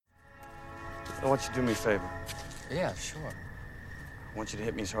I want you to do me a favor. Yeah, sure. I want you to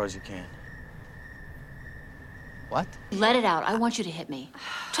hit me as hard as you can. What? Let it out. I want you to hit me.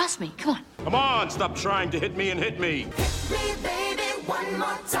 Trust me. Come on. Come on, stop trying to hit me and hit me. Hit me, baby, one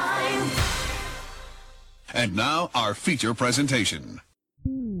more time. And now, our feature presentation.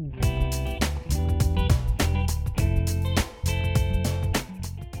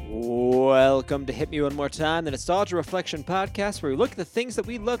 Welcome to Hit Me One More Time, the Nostalgia Reflection Podcast, where we look at the things that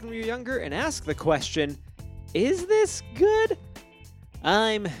we loved when we were younger and ask the question, is this good?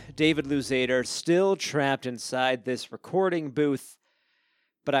 I'm David Luzader, still trapped inside this recording booth,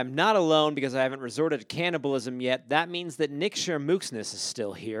 but I'm not alone because I haven't resorted to cannibalism yet. That means that Nick Shermooksness is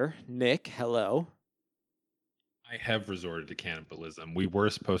still here. Nick, hello. I have resorted to cannibalism. We were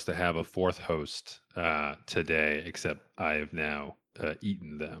supposed to have a fourth host today, except I have now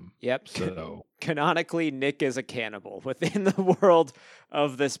eaten them. Yep. So Canonically, Nick is a cannibal within the world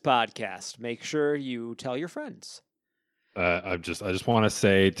of this podcast. Make sure you tell your friends. I just want to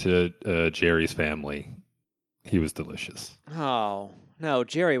say to Jerry's family, he was delicious. Oh, no,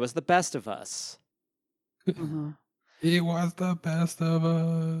 Jerry was the best of us. He was the best of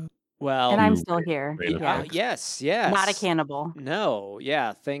us. Well, And I'm still here. Yeah. yes. Not a cannibal. No,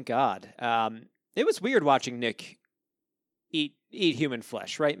 yeah, thank God. It was weird watching Nick eat human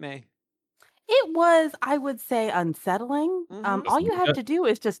flesh, right, May? It was, I would say, unsettling. Mhm. All you have to do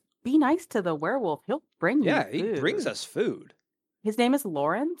is just be nice to the werewolf. He'll bring you Yeah, food. he brings us food. His name is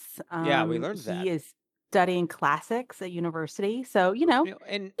Lawrence. Yeah, we learned that. He is studying classics at university. So, you know,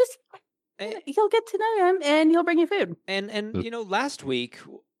 And just you'll get to know him and he'll bring you food. and last week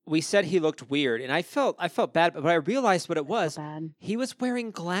we said he looked weird, and I felt bad, but I realized what it was. Bad. He was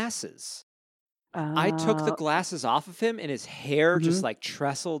wearing glasses. I took the glasses off of him, and his hair just like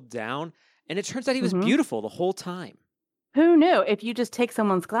trestled down, and it turns out he was beautiful the whole time. Who knew? If you just take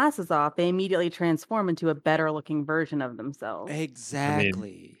someone's glasses off, they immediately transform into a better looking version of themselves.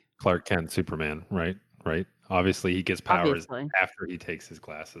 Exactly. Clark Kent, Superman, right? Obviously, he gets powers Obviously. after he takes his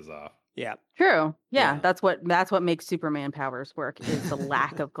glasses off. Yeah, True. Yeah, Yeah. that's what makes Superman powers work is the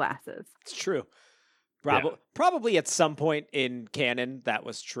lack of glasses. it's true. Yeah. Probably at some point in canon that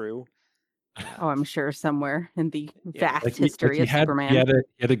was true. Oh, I'm sure somewhere in the Yeah. vast history he of Superman. He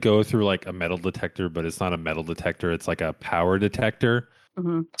had to go through like a metal detector, but it's not a metal detector. It's like a power detector.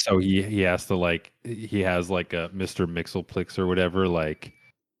 Mhm. So he has to he has like a Mr. Mixelplix or whatever, like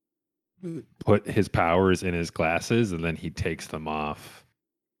put his powers in his glasses and then he takes them off.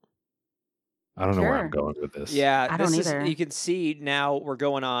 I don't know where I'm Sure. going with this. Yeah, I don't this is, either. you can see now we're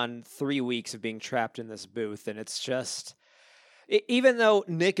going on 3 weeks of being trapped in this booth, and it's just, even though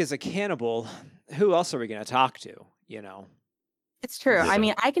Nick is a cannibal, who else are we going to talk to, you know? It's true. Yeah. I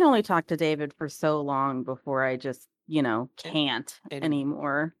mean, I can only talk to David for so long before I just, can't and-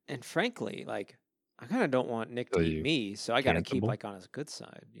 anymore. And frankly, like, I kind of don't want Nick to So eat you me, so I got to keep cannibal? like on his good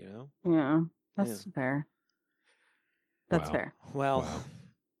side, you know? Yeah, that's fair. That's Wow. fair. Well, Wow.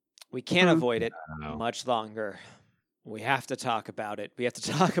 we can't Mhm. avoid it Wow. much longer. We have to talk about it. We have to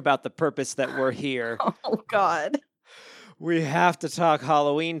talk about the purpose that we're here. Oh God. We have to talk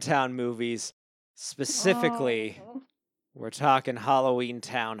Halloween Town movies. Specifically, we're talking Halloween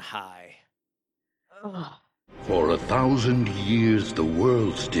Town High. Ugh. For 1,000 years the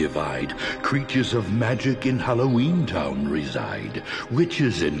worlds divide. Creatures of magic in Halloween Town reside.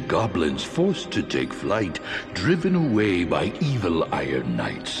 Witches and goblins forced to take flight, driven away by evil Iron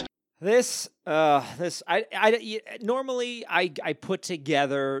Knights. Normally I put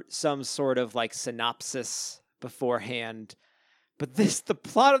together some sort of like synopsis beforehand, but the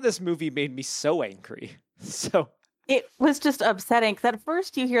plot of this movie made me so angry. So It was just upsetting because at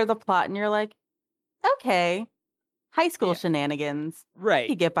first you hear the plot and you're like, okay, high school Yeah. shenanigans. You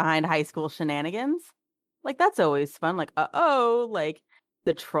right, get behind high school shenanigans. Like, that's always fun. Like, like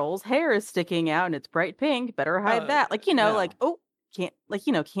the troll's hair is sticking out and it's bright pink. Better hide that. Like, no. like, oh,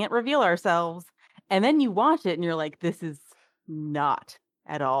 can't reveal ourselves. And then you watch it and you're like, this is not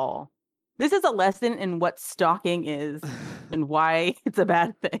at all. This is a lesson in what stalking is and why it's a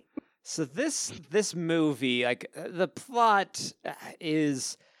bad thing. So this movie, like the plot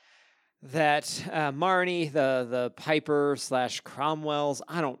is that Marnie, the Piper / Cromwells,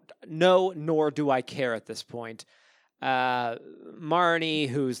 I don't know, nor do I care at this point. Marnie,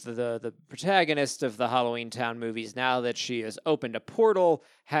 who's the protagonist of the Halloween Town movies, now that she has opened a portal,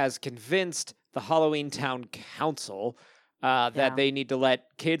 has convinced the Halloween Town Council that they need to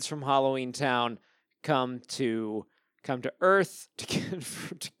let kids from Halloween Town come to Earth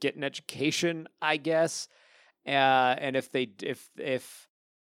to get an education, I guess. And if they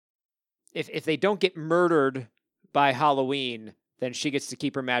don't get murdered by Halloween, then she gets to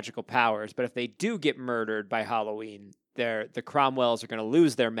keep her magical powers. But if they do get murdered by Halloween, the Cromwells are going to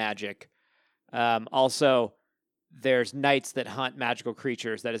lose their magic. Also, there's knights that hunt magical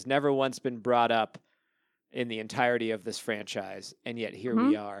creatures that has never once been brought up in the entirety of this franchise, and yet here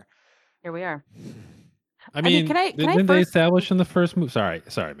we are. Here we are. I mean, didn't they establish in the first movie? Sorry,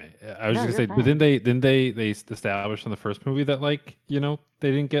 May. I was just gonna say, but didn't they establish in the first movie that, like, you know,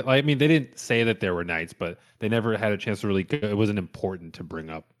 they didn't get, like, I mean, they didn't say that there were knights, but they never had a chance to really go, it wasn't important to bring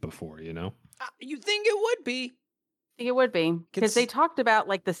up before, you know? You think it would be? I think it would be, because they talked about,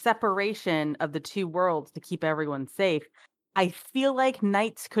 like, the separation of the two worlds to keep everyone safe. I feel like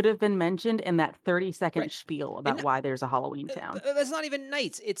knights could have been mentioned in that 30-second spiel about why there's a Halloween town. That's not even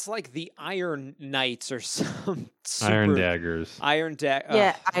knights. It's like the Iron Knights or some Iron Daggers. Iron Daggers.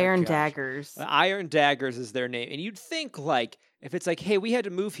 Yeah, Iron Daggers. Iron Daggers is their name. And you'd think, like, if it's like, hey, we had to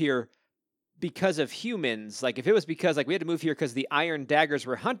move here because of humans, like, if it was because, like, we had to move here because the Iron Daggers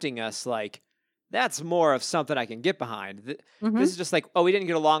were hunting us, like, that's more of something I can get behind. This is just like, oh, we didn't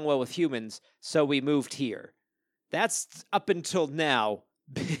get along well with humans, so we moved here. That's, up until now,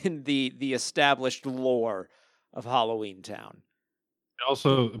 been the established lore of Halloween Town.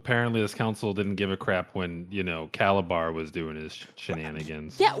 Also, apparently this council didn't give a crap when, you know, Calabar was doing his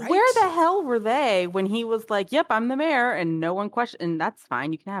shenanigans. Yeah, where the hell were they when he was like, yep, I'm the mayor, and no one questioned, and that's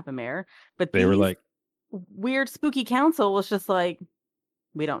fine, you can have a mayor. But they were like, weird, spooky council was just like,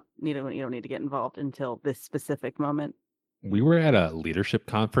 you don't need to get involved until this specific moment. We were at a leadership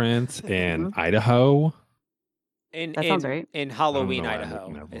conference in Idaho. That sounds right. In Halloween,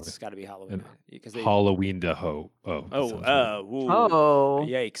 Idaho. It's got to be Halloween. Halloween, Idaho.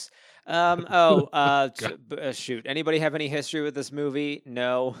 Yikes. Shoot. Anybody have any history with this movie?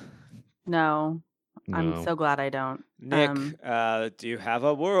 No. I'm so glad I don't. Nick, do you have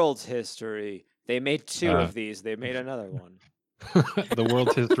a world history? They made 2 of these. They made another one. The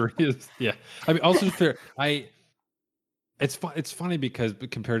world history is, yeah. I mean, also fair. It's funny because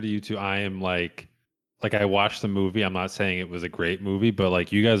compared to you two, I am like I watched the movie. I'm not saying it was a great movie, but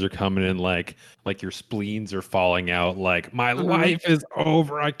like you guys are coming in like your spleens are falling out. Like my life is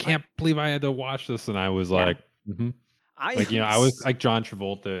over. I can't believe I had to watch this, and I was like, I was like John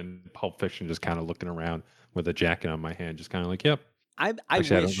Travolta in Pulp Fiction, just kind of looking around with a jacket on my hand, just kind of like, yep. I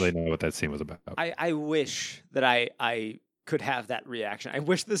don't really know what that scene was about. I wish that I could have that reaction. I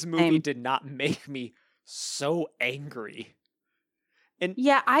wish this movie did not make me so angry. And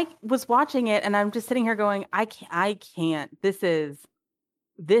yeah, I was watching it and I'm just sitting here going, I can't. This is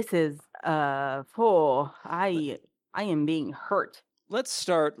I am being hurt. Let's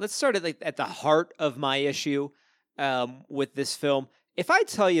start at the heart of my issue with this film. If I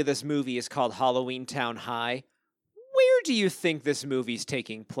tell you this movie is called Halloween Town High, where do you think this movie's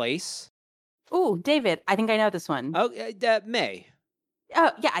taking place? Oh, David, I think I know this one. Oh, May.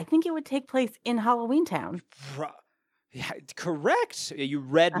 Oh, yeah, I think it would take place in Halloween Town. Yeah, correct. You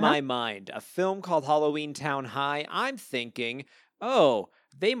read my mind. A film called Halloween Town High. I'm thinking, oh,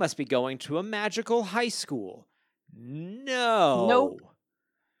 they must be going to a magical high school. No.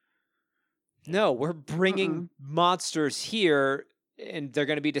 No, we're bringing monsters here, and they're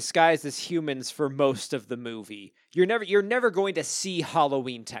going to be disguised as humans for most of the movie. You're never going to see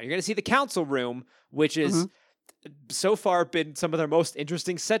Halloween Town. You're going to see the council room, which is so far been some of their most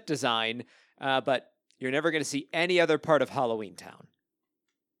interesting set design, but you're never going to see any other part of Halloween Town.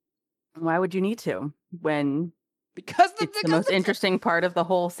 Why would you need to? Because it's the most interesting part of the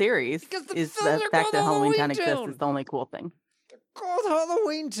whole series is the fact that Halloween Town exists is the only cool thing. They're called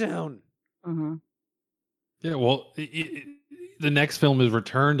Halloween Town. Mm-hmm. Yeah, well, the next film is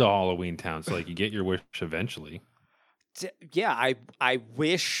Return to Halloween Town, so like you get your wish eventually. Yeah, I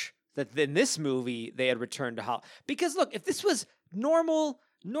wish that in this movie they had returned to Halloween. Because look, if this was normal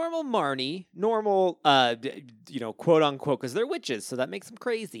Marnie, quote unquote, because they're witches, so that makes them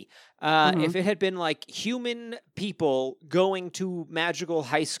crazy. If it had been like human people going to magical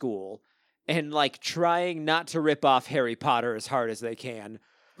high school and like trying not to rip off Harry Potter as hard as they can,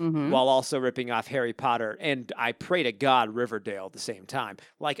 while also ripping off Harry Potter and I pray to God Riverdale at the same time,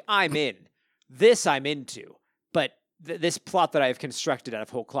 like I'm in. This I'm into, but this plot that I have constructed out of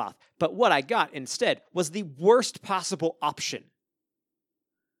whole cloth. But what I got instead was the worst possible option.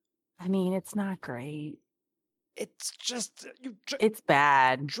 I mean, it's not great. It's just... it's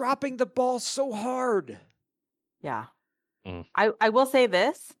bad. Dropping the ball so hard. Yeah. I will say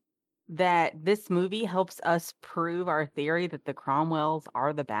this, that this movie helps us prove our theory that the Cromwells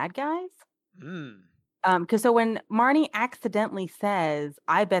are the bad guys. Because so when Marnie accidentally says,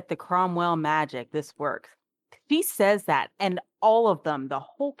 I bet the Cromwell magic this works, she says that, and all of them, the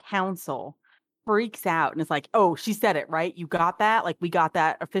whole council, freaks out and is like, "Oh, she said it, right? You got that? Like, we got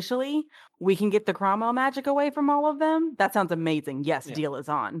that officially. We can get the Cromwell magic away from all of them. That sounds amazing. Yes, Yeah. deal is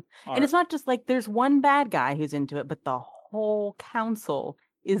on." All And it's not just like there's one bad guy who's into it, but the whole council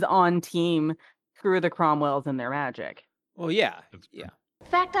is on team screw the Cromwells and their magic. Well, yeah. That's Yeah. In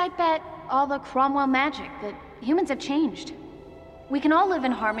fact, I bet all the Cromwell magic that humans have changed. We can all live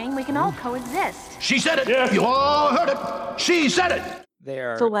in harmony. We can all coexist. She said it. You all heard it. She said it.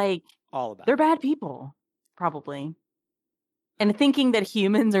 They're So like all about they're it. bad people, probably. And thinking that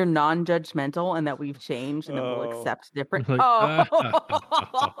humans are non-judgmental and that we've changed and that we'll Oh. accept different. Like,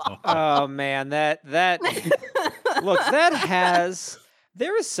 Oh. Oh man, that look,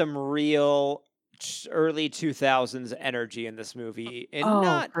 there is some real early 2000s energy in this movie, and Oh,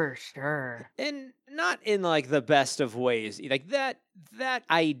 not for sure. in like the best of ways. Like that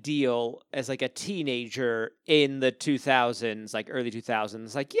ideal as like a teenager in the 2000s, like early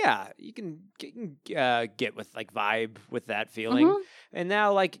 2000s. Like yeah, you can get with like vibe with that feeling, Mhm. and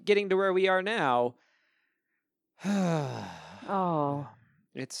now like getting to where we are now. Oh.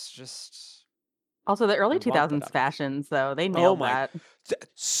 It's just Also, the early I want that 2000s up. fashions, though, they nailed my- that.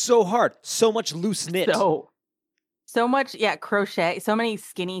 so hard, so much loose knit. So much, yeah, crochet, so many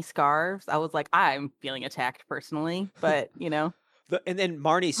skinny scarves. I was like, I'm feeling attacked personally, but And then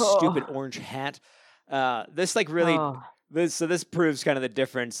Marnie's Oh. stupid orange hat. This like really oh, this proves kind of the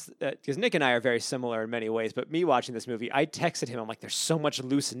difference because Nick and I are very similar in many ways. But me watching this movie, I texted him. I'm like, "There's so much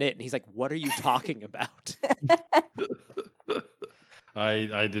loose knit," and he's like, "What are you talking about?"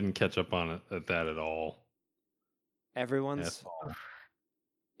 I didn't catch up on it at that at all. Everyone's At all.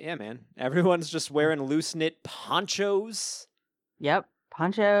 yeah, man. Everyone's just wearing loose knit ponchos. yep,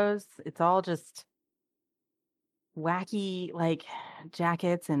 ponchos. It's all just wacky, like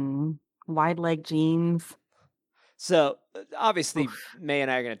jackets and wide leg jeans. So obviously, May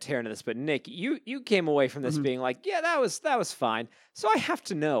and I are going to tear into this, but Nick, you came away from this Mhm. being like, "Yeah, that was fine." So I have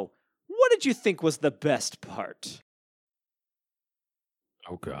to know, what did you think was the best part?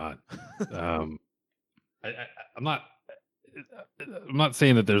 Oh God. I'm not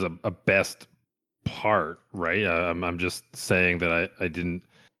saying that there's a best part, right? I'm just saying that I didn't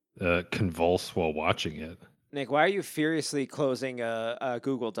convulse while watching it. Nick, why are you furiously closing a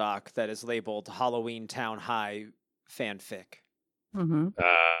Google Doc that is labeled Halloween Town High fanfic?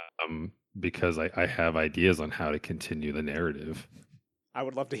 Mm-hmm. Because I have ideas on how to continue the narrative. I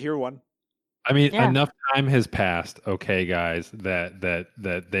would love to hear one. I mean, Yeah. enough time has passed, okay, guys, that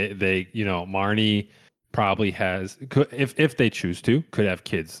they Marnie probably if they choose to, could have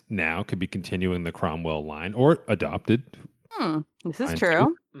kids now, could be continuing the Cromwell line or adopted, This is Fine,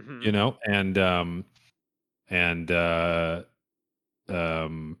 true. Mhm.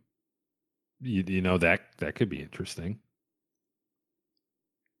 that could be interesting.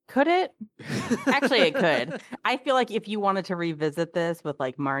 Could it? Actually, it could. I feel like if you wanted to revisit this with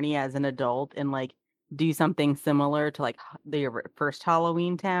like Marnie as an adult and like do something similar to like the first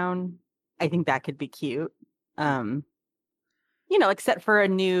Halloween Town, I think that could be cute. Except for a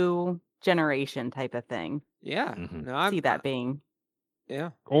new generation type of thing. Yeah, Mhm. no, See that being. Yeah,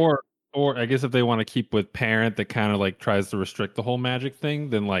 Or I guess if they want to keep with parent that kind of like tries to restrict the whole magic thing,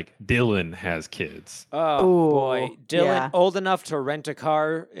 then like Dylan has kids. oh boy, Ooh, Dylan, yeah. old enough to rent a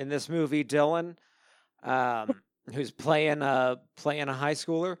car in this movie. Dylan, who's playing a high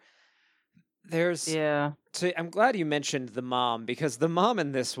schooler. There's Yeah. So I'm glad you mentioned the mom because the mom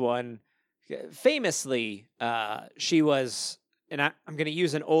in this one, famously, she was, and I'm going to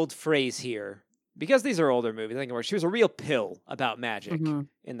use an old phrase here because these are older movies. I think she was a real pill about magic Mhm.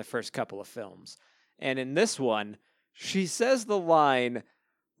 in the first couple of films, and in this one, she says the line,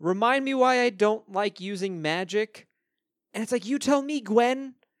 "Remind me why I don't like using magic," and it's like, you tell me,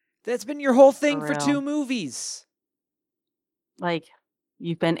 Gwen. That's been your whole thing for real. 2 movies. Like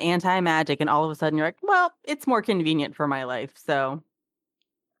you've been anti-magic and all of a sudden you're like, well, it's more convenient for my life. So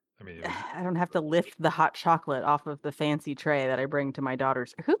I mean, I don't have to lift the hot chocolate off of the fancy tray that I bring to my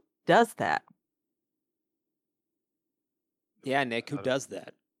daughters. Who does that? Yeah, Nick, who Uh, does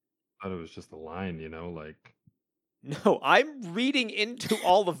that? I thought it was just a line, like No, I'm reading into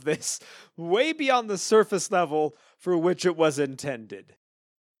all of this way beyond the surface level for which it was intended.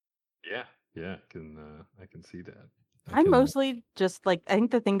 yeah, I can see that. I'm mostly just like, I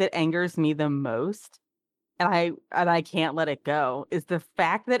think the thing that angers me the most, and I can't let it go, is the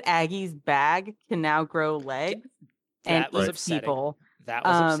fact that Aggie's bag can now grow legs and That was eat upsetting. people. That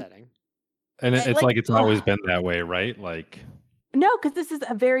was upsetting. And and, it's like, like it's always ugh. been that way, right? Like No, because this is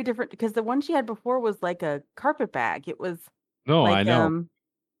a very different. Because the one she had before was like a carpet bag. It was no, like, I know,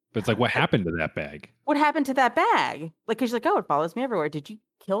 but it's like what happened to that bag? what happened to that bag? Like, 'cause she's like, oh, it follows me everywhere. Did you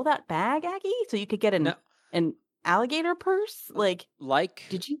kill that bag, Aggie, so you could get No. an alligator purse? Like, Like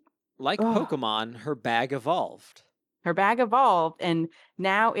did you? like Ugh. Pokemon, her bag evolved. Her bag evolved, and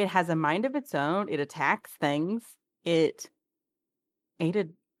now it has a mind of its own. It attacks things. It ate a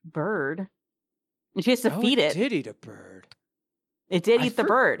bird, and she has to feed it. It did eat a bird. It did I eat the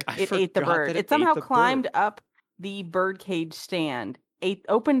bird. I It ate the forgot bird. that It it somehow ate the climbed bird. up the birdcage stand,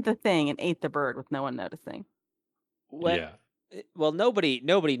 opened the thing, and ate the bird with no one noticing. When, Yeah. Well, nobody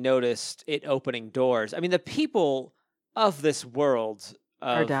noticed it opening doors. I mean, the people of this world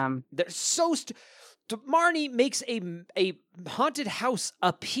Are dumb. they're so Marnie makes a haunted house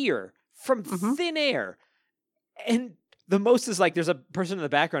appear from thin air, and the most is like there's a person in the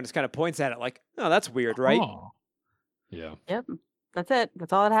background just kind of points at it like, oh, that's weird, right? Oh. Yeah. Yep, that's it.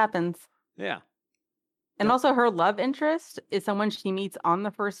 That's all that happens. Yeah. And also, her love interest is someone she meets on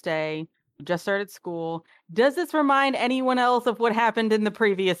the first day, who just started school. Does this remind anyone else of what happened in the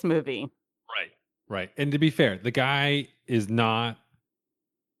previous movie? Right. And to be fair, the guy is not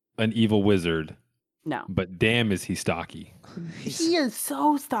an evil wizard, No. but damn is he stocky. He is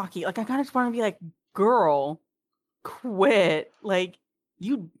so stocky. Like, I kind of just want to be like, girl, quit. Like,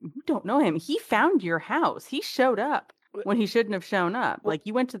 you don't know him. He found your house. He showed up when he shouldn't have shown up. Like,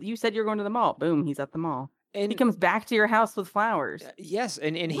 you said you're going to the mall. Boom, he's at the mall. And he comes back to your house with flowers. Yes,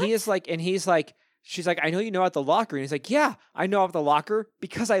 and he's like, she's like, I know you know at the locker, and he's like, yeah, I know at the locker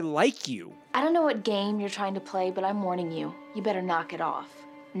because I like you. I don't know what game you're trying to play, but I'm warning you. You better knock it off.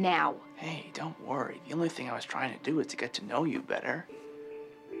 Now. Hey, don't worry. The only thing I was trying to do is to get to know you better.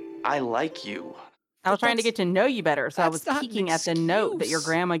 I like you. I was trying to get to know you better, so I was that's not an peeking at the note that your excuse.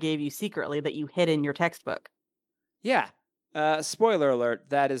 grandma gave you secretly that you hid in your textbook. Yeah. Spoiler alert,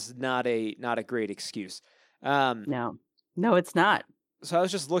 that is not a great excuse. No, it's not. So I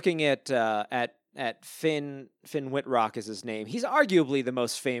was just looking at Finn Whitrock is his name. He's arguably the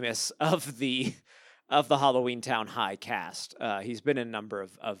most famous of the Halloween Town High cast. He's been in a number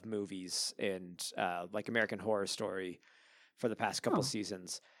of movies and like American Horror Story for the past couple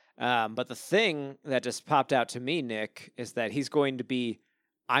seasons. But the thing that just popped out to me, Nick, is that he's going to be,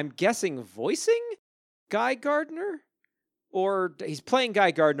 I'm guessing, voicing Guy Gardner? Or he's playing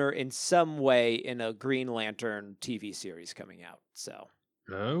Guy Gardner in some way in a Green Lantern TV series coming out. So,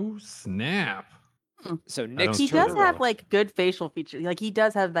 Oh, snap. so Nick's He turn does to have roll. like good facial features. Like, he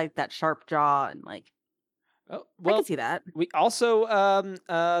does have like that sharp jaw and like, Oh, I well, can see that. we also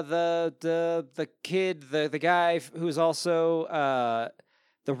the kid, the guy who's also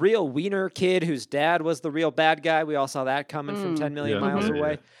the real Wiener kid whose dad was the real bad guy. We all saw that coming from 10 million miles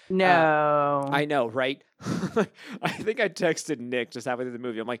away. No. I know, right? I think I texted Nick just halfway through the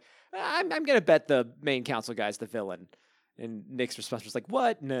movie. I'm like, I'm gonna bet the main council guy's the villain. And Nick's response was like,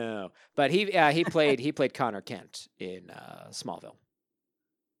 "What? No." But he played Connor Kent in Smallville.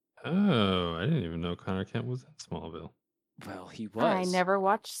 Oh, I didn't even know Connor Kent was in Smallville. Well, he was. I never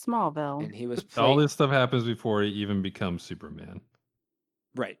watched Smallville. And he was All this stuff happens before he even becomes Superman.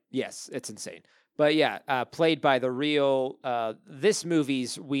 Right. Yes, it's insane. But yeah, played by the real this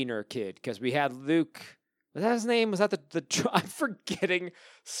movie's Wiener kid, because we had Luke. Was that his name? Was that the I'm forgetting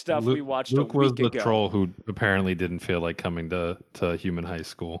stuff we watched Luke a week was the ago. troll who apparently didn't feel like coming to human high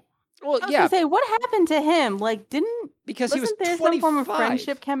school. Well, I was yeah, gonna say, what happened to him? Like, because he was wasn't there 25. some form of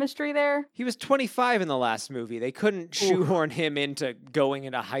friendship chemistry there? He was 25 in the last movie. They couldn't shoehorn him into going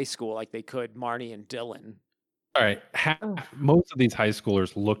into high school like they could Marnie and Dylan. All right. Most of these high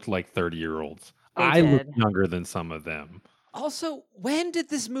schoolers looked like 30-year-olds. They I did. looked younger than some of them. Also, when did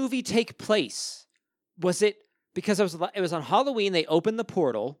this movie take place? Was it because it was on Halloween? They opened the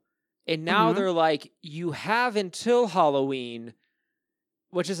portal, and now they're like, you have until Halloween,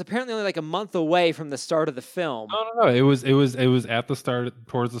 which is apparently only like a month away from the start of the film. No. It was at the start,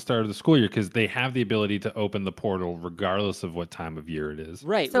 towards the start of the school year, because they have the ability to open the portal regardless of what time of year it is.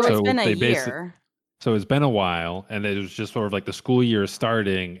 Right. So So it's been a they year. So it's been a while, and it was just sort of like the school year is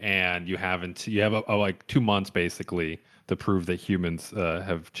starting, and you have like 2 months basically to prove that humans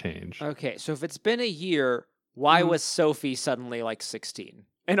have changed. Okay, so if it's been a year, why was Sophie suddenly like 16?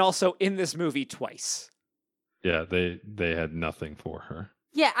 And also in this movie twice. Yeah, they had nothing for her.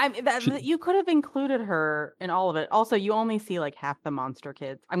 Yeah, you could have included her in all of it. Also, you only see like half the monster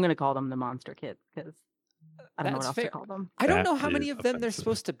kids. I'm gonna call them the monster kids because I don't know what That's else fair. to call them. I don't That know how many is of them they're offensive.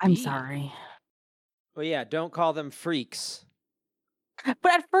 supposed to be. I'm sorry. Well, yeah, don't call them freaks.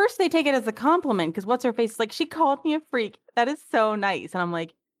 But at first they take it as a compliment because what's her face is like, she called me a freak. That is so nice. And I'm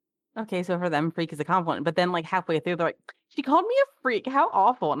like, okay, so for them, freak is a compliment. But then like halfway through, they're like, she called me a freak. How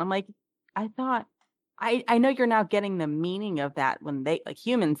awful. And I'm like, I thought, I know you're now getting the meaning of that when they like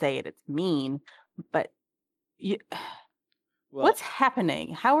humans say it, it's mean, but you Well, What's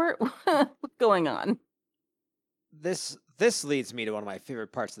happening? How are what's going on? this leads me to one of my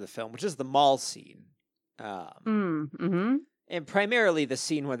favorite parts of the film, which is the mall scene. Mm-hmm. And primarily the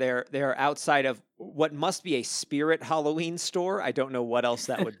scene where they're outside of what must be a spirit Halloween store. I don't know what else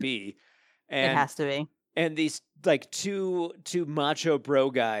that would be. And It has to be. and these like two macho bro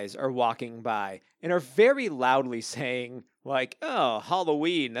guys are walking by and are very loudly saying like, "Oh,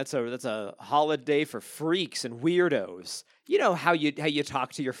 Halloween, that's a holiday for freaks and weirdos." You know how you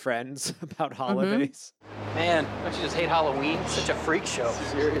talk to your friends about holidays? Man, don't you just hate Halloween? It's such a freak show.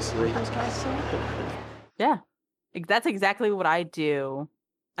 Seriously. Yeah. That's exactly what I do.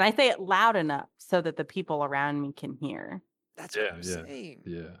 And I say it loud enough so that the people around me can hear. That's what I'm saying.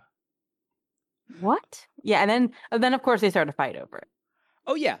 Yeah. What? Yeah, and then of course they start to fight over it.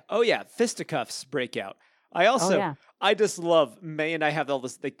 Oh yeah, fisticuffs break out. I also yeah. I just love May and I have all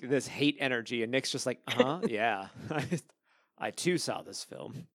this this hate energy, and Nick's just like, yeah, I too saw this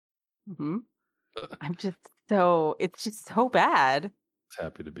film. Mm-hmm. It's just so bad.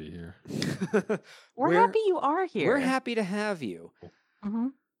 Happy to be here. We're happy you are here. We're happy to have you. Mm-hmm.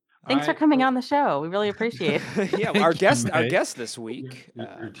 Thanks for coming on the show. We really appreciate it. Yeah, our guest this week.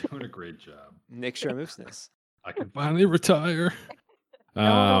 You're doing a great job. Nick Sharmusness. I can finally retire.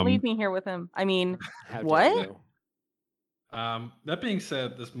 No, don't leave me here with him. I mean, what? That being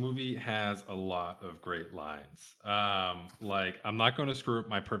said, this movie has a lot of great lines. Like, I'm not going to screw up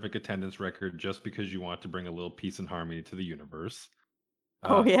my perfect attendance record just because you want to bring a little peace and harmony to the universe.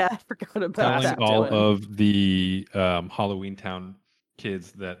 Oh yeah, I forgot about that. Telling all of the Halloween Town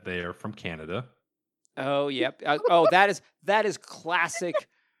kids that they are from Canada. Oh yep. That is classic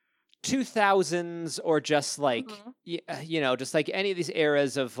 2000s, or just like just like any of these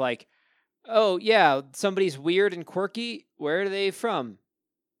eras of like, oh yeah, somebody's weird and quirky. Where are they from?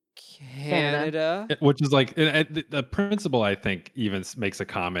 Canada. Which is like the principal, I think, even makes a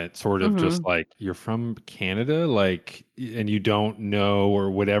comment sort of just like, you're from Canada, like, and you don't know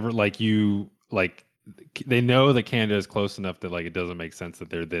or whatever, like they know that Canada is close enough that like it doesn't make sense that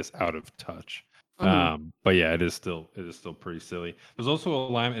they're this out of touch. But yeah, it is still pretty silly. There's also a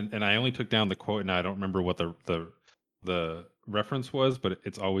line, and I only took down the quote, and I don't remember what the reference was, but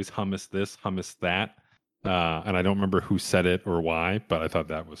it's always hummus this, hummus that. And I don't remember who said it or why, but I thought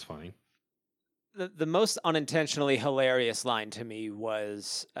that was funny. The most unintentionally hilarious line to me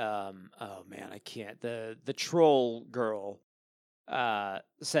was, oh man, I can't. The troll girl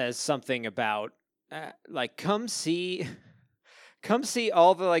says something about like, come see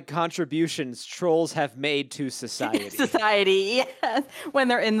all the like contributions trolls have made to society. Yes, when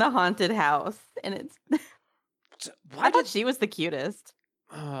they're in the haunted house, and it's. I thought she was the cutest.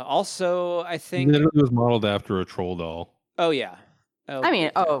 Also, I think it was modeled after a troll doll. Oh yeah. Oh, I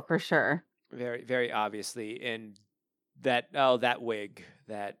mean, for sure. Very, very obviously, and that wig,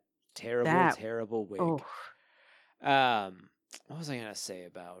 that terrible wig. Oh. What was I gonna say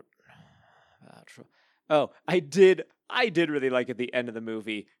about troll? Oh, I did really like at the end of the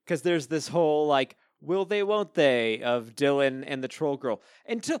movie, because there's this whole like, will they, won't they, of Dylan and the troll girl.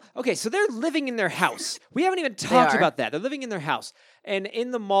 So they're living in their house. We haven't even talked about that. They're living in their house. And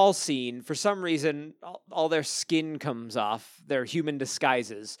in the mall scene, for some reason, all their skin comes off, their human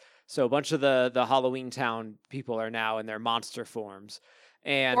disguises. So a bunch of the Halloween Town people are now in their monster forms.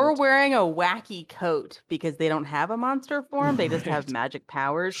 Or wearing a wacky coat because they don't have a monster form. They just have magic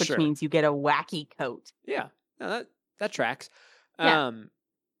powers, which means you get a wacky coat. Yeah, no, that tracks. Yeah.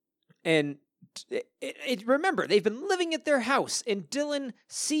 And remember, they've been living at their house, and Dylan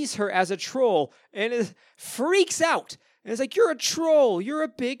sees her as a troll and freaks out. And it's like, you're a troll. You're a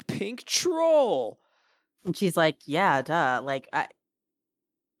big pink troll. And she's like, yeah, duh. Like,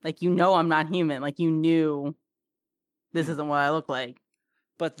 I'm not human. Like, you knew this isn't what I look like.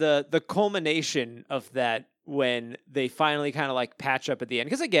 But the culmination of that, when they finally kind of like patch up at the end,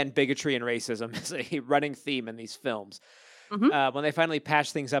 because again, bigotry and racism is a running theme in these films. When they finally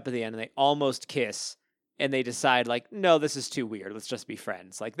patch things up at the end and they almost kiss, and they decide like, no, this is too weird. Let's just be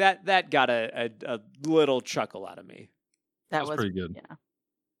friends. Like that got a little chuckle out of me. That was pretty good. Yeah.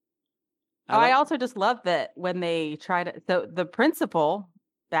 I also just love that when they try to. So the principal,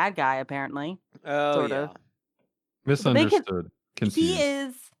 bad guy apparently. Oh, sort yeah. of Misunderstood. Confused. He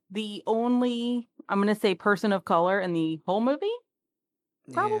is the only, I'm going to say, person of color in the whole movie,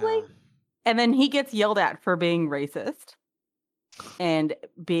 probably. Yeah. And then he gets yelled at for being racist and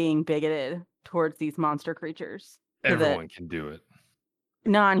being bigoted towards these monster creatures. Everyone can do it.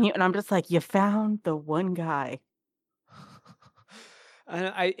 Non-human. And I'm just like, you found the one guy.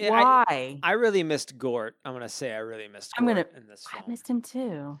 Why? I really missed Gort. I'm gonna say I really missed Gort in this film. I missed him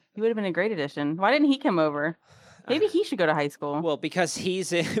too. He would have been a great addition. Why didn't he come over? Maybe he should go to high school. Well, because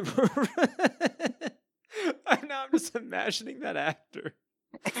he's in. Now I'm just imagining that actor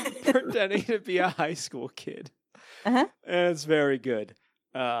pretending to be a high school kid. Uh-huh. And it's very good.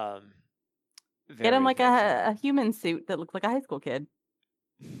 Get Very, him like very good. a human suit that looks like a high school kid.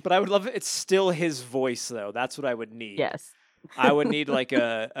 But I would love it. It's still his voice, though. That's what I would need. Yes. I would need like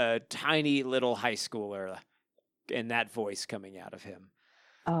a tiny little high schooler and that voice coming out of him.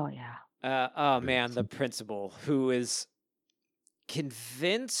 Oh, yeah. Oh, man, the principal, who is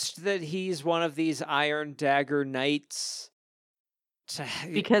convinced that he's one of these Iron Dagger Knights.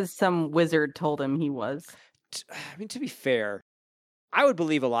 Because some wizard told him he was. I mean, to be fair, I would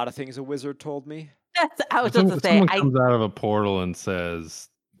believe a lot of things a wizard told me. I was If just to say, someone comes out of a portal and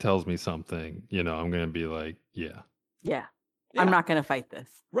tells me something, I'm going to be like, yeah. Yeah. Yeah. I'm not going to fight this.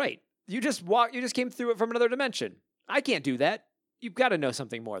 Right. You just came through it from another dimension. I can't do that. You've got to know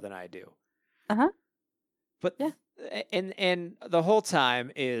something more than I do. Uh-huh. But yeah. And the whole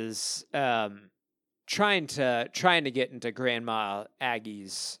time is trying to get into Grandma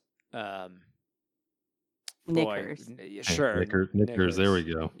Aggie's Knickers. Sure. Knickers, there we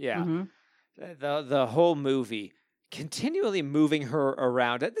go. Yeah. Mm-hmm. The whole movie continually moving her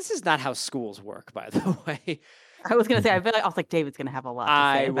around. This is not how schools work, by the way. I was gonna say, I was like, David's gonna have a lot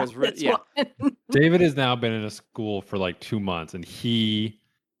to say about this one. David has now been in a school for like 2 months, and he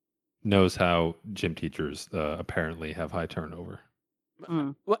knows how gym teachers apparently have high turnover.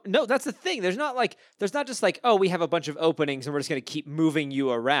 Well, no, that's the thing. There's not just like, oh, we have a bunch of openings and we're just going to keep moving you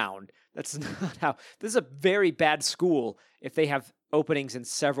around. That's not how. This is a very bad school if they have openings in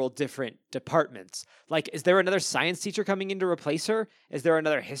several different departments. Like, is there another science teacher coming in to replace her? Is there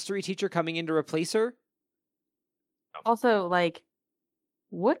another history teacher coming in to replace her? Also, like,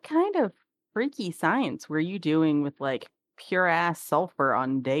 what kind of freaky science were you doing with like pure ass sulfur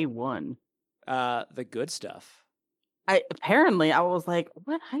on day one? The good stuff. I was like,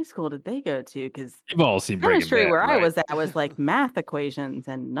 what high school did they go to? Because you've all seen Breaking chemistry Bad, where I right? was at was like math equations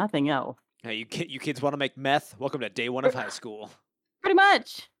and nothing else. Hey, you kids want to make meth? Welcome to day one of high school. Pretty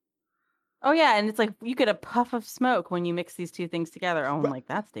much. Oh yeah, and it's like you get a puff of smoke when you mix these two things together. Oh, I'm like,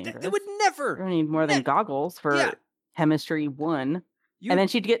 that's dangerous. They would never. You need more than goggles for chemistry 1. You- And then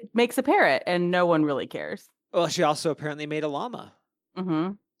she makes a parrot, and no one really cares. Well, she also apparently made a llama.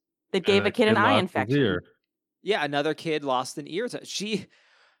 Mm-hmm. They gave a kid an eye infection. Yeah, another kid lost an ear.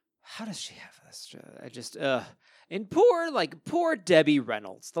 How does she have this? And poor Debbie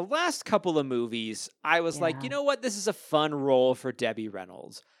Reynolds. The last couple of movies, I was like, you know what? This is a fun role for Debbie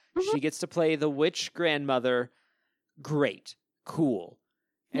Reynolds. She gets to play the witch grandmother. Great. Cool.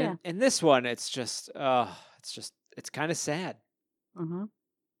 And this one, it's kind of sad. Mm-hmm.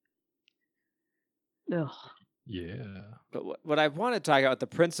 Ugh. Yeah. But what I want to talk about with the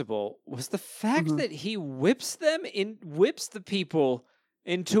principal was the fact that he whips the people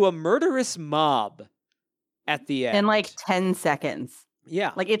into a murderous mob at the end. In like 10 seconds.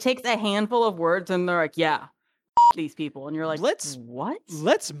 Yeah. Like it takes a handful of words and they're like, yeah, these people. And you're like, what?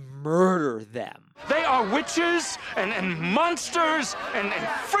 Let's murder them. They are witches and monsters and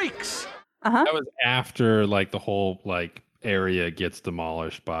freaks. Uh-huh. That was after like the whole like area gets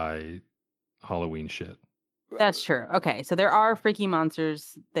demolished by Halloween shit. That's true. Okay, so there are freaky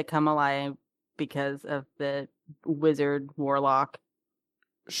monsters that come alive because of the wizard warlock.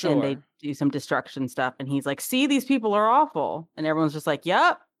 Sure. And they do some destruction stuff. And he's like, see, these people are awful. And everyone's just like,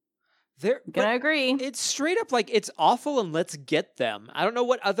 yep. They're gonna agree. It's straight up like it's awful and let's get them. I don't know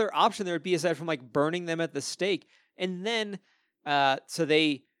what other option there would be aside from like burning them at the stake. And then so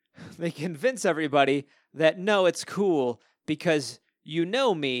they convince everybody that no, it's cool because you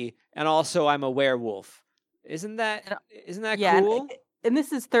know me and also I'm a werewolf. Isn't that cool? And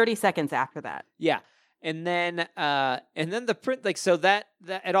this is 30 seconds after that. Yeah. And then the print so that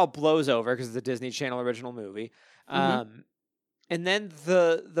it all blows over because it's a Disney Channel original movie. And then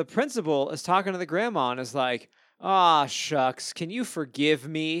the principal is talking to the grandma and is like, "Ah, shucks, can you forgive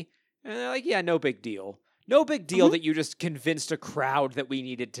me?" And they're like, "Yeah, no big deal. No big deal that you just convinced a crowd that we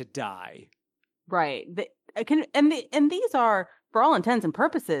needed to die." Right. And these are, for all intents and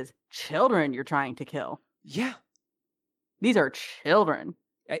purposes, children you're trying to kill. Yeah. These are children.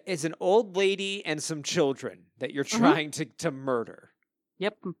 It's an old lady and some children that you're trying to murder.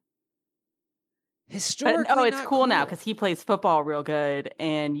 Yep. Historically, it's cool now because he plays football real good,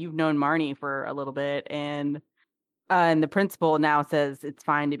 and you've known Marnie for a little bit, and the principal now says it's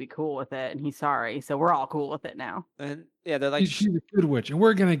fine to be cool with it, and he's sorry, so we're all cool with it now. And yeah, they're like, she's a good witch, and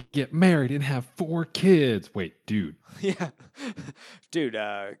we're gonna get married and have 4 kids. Wait, dude. Yeah, dude.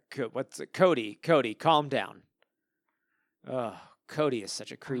 What's it? Cody, calm down. Oh, Cody is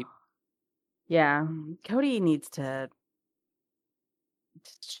such a creep. Yeah, Cody needs to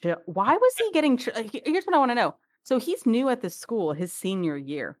chill. Why was he getting? Here's what I want to know. So he's new at this school, his senior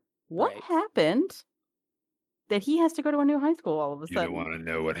year. What Right. happened that he has to go to a new high school all of a You don't sudden? want to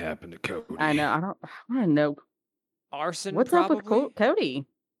know what happened to Cody. I know. I want to know Arson, what's probably? up with Cody.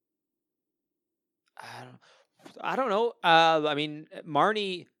 I don't know. I mean,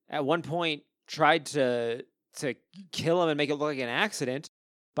 Marnie at one point tried to kill him and make it look like an accident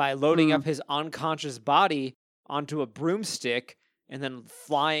by loading up his unconscious body onto a broomstick and then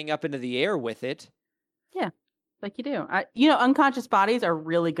flying up into the air with it. Yeah, like you do. Unconscious bodies are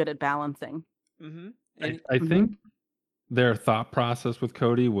really good at balancing. Mm-hmm. I think their thought process with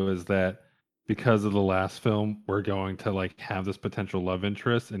Cody was that because of the last film, we're going to like have this potential love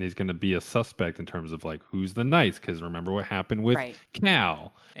interest, and he's going to be a suspect in terms of like who's the nice. Because remember what happened with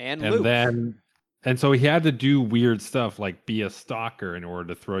Cal and Luke. And so he had to do weird stuff like be a stalker in order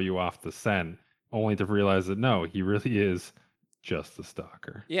to throw you off the scent, only to realize that no, he really is just a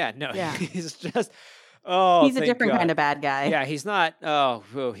stalker. Yeah, no, Yeah. he's just. Oh, He's a thank different God. kind of bad guy. Yeah, he's not.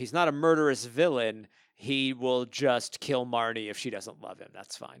 Oh, he's not a murderous villain. He will just kill Marnie if she doesn't love him.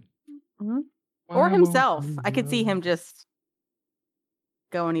 That's fine. Mhm. Or himself. I could see him just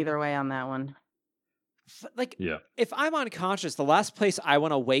going either way on that one. Like, Yeah. if I'm unconscious, the last place I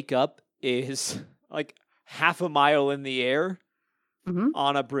want to wake up is like half a mile in the air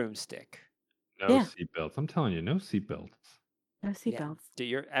on a broomstick. No Yeah. seatbelts. I'm telling you, no seatbelts. No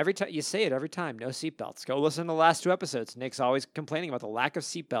seatbelts. Every time you say it every time, no seatbelts. Go listen to the last 2 episodes. Nick's always complaining about the lack of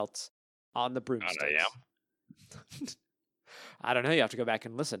seatbelts on the broomsticks. I don't know. You have to go back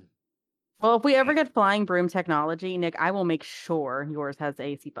and listen. Well, if we ever get flying broom technology, Nick, I will make sure yours has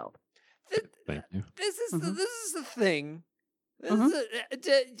a seatbelt. Thank you. This is the thing. This Mhm.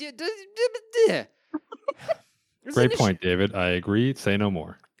 is Great point, David. I agree. Say no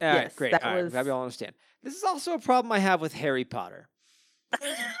more. All right, Yes, great. that All right, was- glad we all understand. This is also a problem I have with Harry Potter.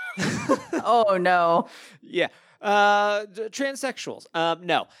 Oh no. Yeah. Transsexuals.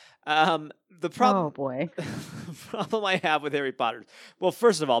 No. The problem. Oh boy. problem I have with Harry Potter. Well,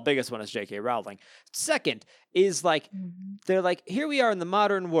 first of all, biggest one is J.K. Rowling. Second is like they're like, here we are in the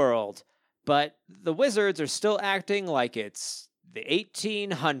modern world, but the wizards are still acting like it's the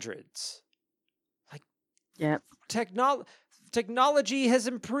 1800s. Like, Yep. technology has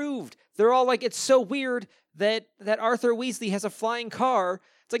improved. They're all like, it's so weird that Arthur Weasley has a flying car.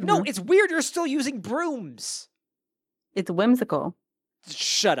 It's like, no, it's weird. You're still using brooms. It's whimsical.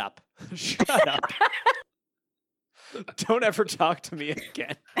 Shut up. Shut up. Don't ever talk to me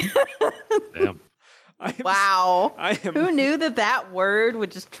again. Damn. Wow. I am, Who knew that word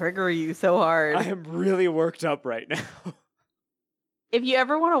would just trigger you so hard? I am really worked up right now. If you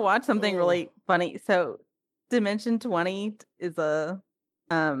ever want to watch something really funny, so Dimension 20 is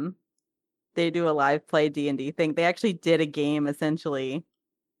they do a live play D&D thing. They actually did a game essentially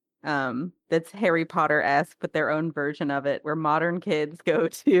that's Harry Potter-esque, but their own version of it, where modern kids go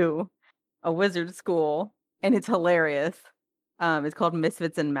to a wizard school, and it's hilarious. It's called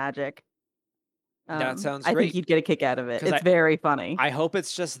Misfits in Magic. That sounds I great. think you'd get a kick out of it. 'Cause It's very funny. I hope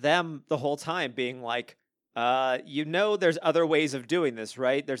it's just them the whole time being like, there's other ways of doing this,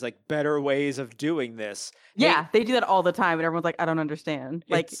 right? There's like better ways of doing this. Yeah, they do that all the time, and everyone's like, I don't understand.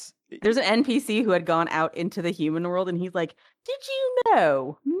 Like, It's- there's an NPC who had gone out into the human world, and he's like, did you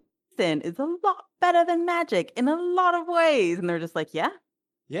know medicine is a lot better than magic in a lot of ways? And they're just like, yeah,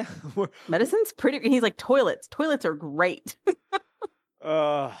 yeah. medicine's pretty. He's like, toilets are great.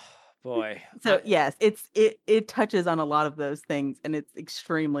 Oh, boy. So yes, it touches on a lot of those things, and it's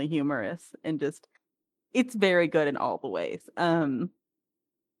extremely humorous and just it's very good in all the ways.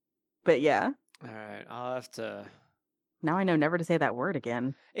 But yeah, All right. I'll have to. now I know never to say that word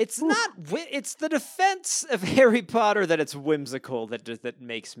again. It's not. It's the defense of Harry Potter that it's whimsical that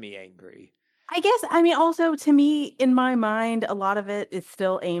makes me angry. I guess, I mean, also to me, in my mind, a lot of it is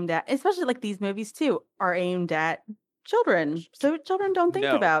still aimed at, especially like these movies too, are aimed at children. So children don't think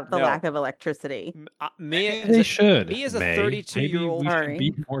No, about the no. lack of electricity. They should. Me as a May. 32-year-old. Maybe we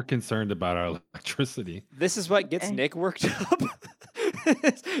should be more concerned about our electricity. This is what gets Okay. Nick worked up.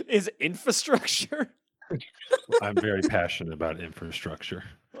 is infrastructure. I'm very passionate about infrastructure.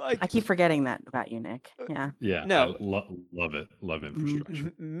 Like, I keep forgetting that about you, Nick. Yeah. Yeah, No. I love it. Love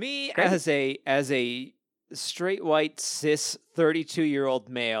infrastructure. me Great. as a straight white cis 32-year-old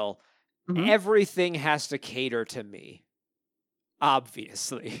male, Mhm. everything has to cater to me.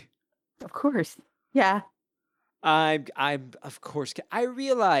 Obviously. Of course. Yeah. I'm of course I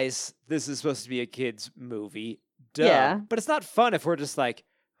realize this is supposed to be a kids movie. Duh. Yeah. But it's not fun if we're just like,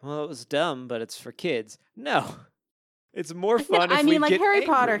 well, it was dumb, but it's for kids. No. It's more Yeah, fun if I we mean, like get Harry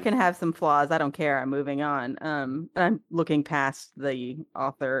Potter angry. can have some flaws. I don't care. I'm moving on. I'm looking past the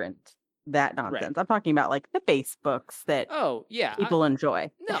author and that nonsense. I'm talking about like the base books that Oh, yeah. people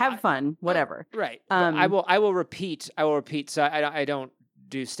enjoy. no, Have fun, whatever. Right. But I will repeat. So I don't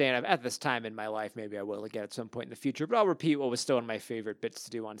do stand up at this time in my life. Maybe I will again at some point in the future, but I'll repeat what was still one of my favorite bits to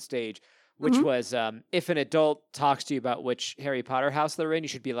do on stage, which was if an adult talks to you about which Harry Potter house they're in, you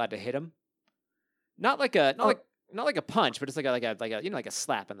should be allowed to hit him. Not like a punch, but it's like a like a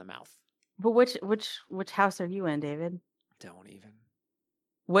slap in the mouth. But which house are you in, David? Don't even.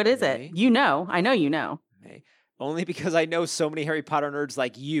 What is May? it? You know. I know you know. May. Only because I know so many Harry Potter nerds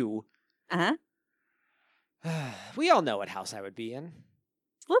like you. We all know what house I would be in.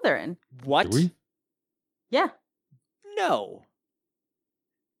 Slytherin. What? Do we? Yeah. No.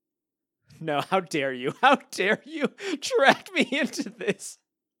 No, how dare you? How dare you track me into this?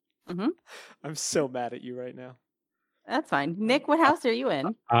 I'm so mad at you right now. That's fine. Nick, what house are you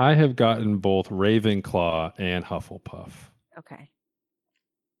in? I have gotten both Ravenclaw and Hufflepuff. Okay.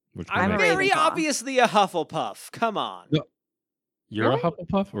 Which I'm makes very Ravenclaw. obviously a Hufflepuff. Come on. No. You're Really? a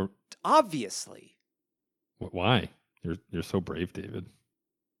Hufflepuff, or Obviously. why? You're so brave, David.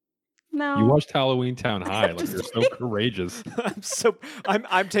 No. You watched Halloween Town High. Like you're so courageous.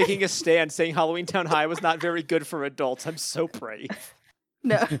 I'm taking a stand saying Halloween Town High was not very good for adults. I'm so brave.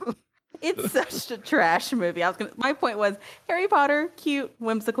 No. It's such a trash movie. My point was Harry Potter, cute,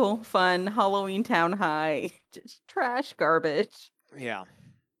 whimsical, fun, Halloween Town High, just trash garbage. Yeah.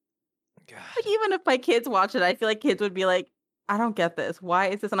 God. Like even if my kids watch it, I feel like kids would be like, I don't get this. Why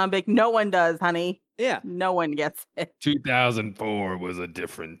is this? And I'm like, no one does, honey. Yeah. No one gets it. 2004 was a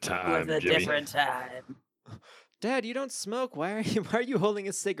different time. It was a Jimmy. different time. Dad, you don't smoke. Why are you holding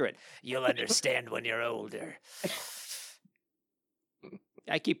a cigarette? You'll understand when you're older.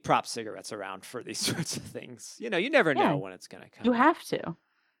 I keep prop cigarettes around for these sorts of things. You know, you never know when it's gonna come. You have to.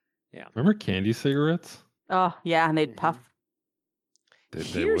 Yeah. Remember candy cigarettes? Oh yeah, and they'd puff.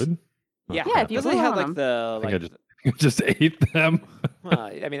 They would? Oh, Yeah, crap. if you Because they blow had on like them. the I think I just ate them. well,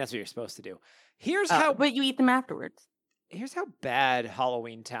 I mean that's what you're supposed to do. Here's how But you eat them afterwards. here's how bad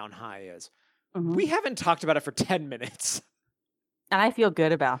Halloween Town High is. Mhm. We haven't talked about it for 10 minutes. And I feel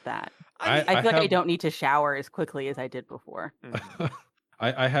good about that. I feel like I have- don't need to shower as quickly as I did before.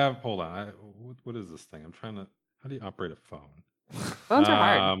 I have. Hold on. What is this thing? I'm trying to. How do you operate a phone? Phones are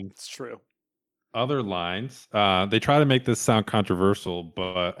hard. It's true. Other lines. They try to make this sound controversial,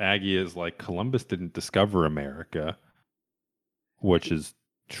 but Aggie is like Columbus didn't discover America, which is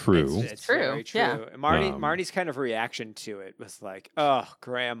true. It's true, very true. yeah. And Marnie's kind of reaction to it was like, "Oh,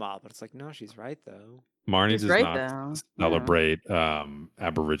 grandma," but it's like, no, she's right though. Marnie It's does great, not though. celebrate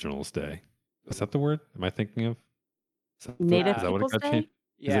Aboriginals Day. Is that the word? Am I thinking of? Is that Native is that what it Peoples got Day? changed?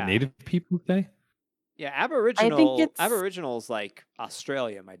 Is Yeah, it Native Peoples Day? yeah. Aboriginal. it's- Aboriginal's like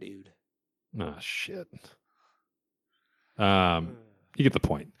Australia, my dude. Oh shit. You get the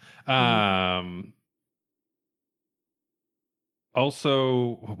point.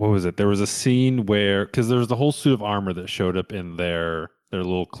 Also, what was it? There was a scene where because there was the whole suit of armor that showed up in their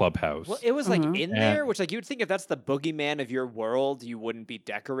little clubhouse. Well, it was like in And- there, which like you'd think if that's the boogeyman of your world, you wouldn't be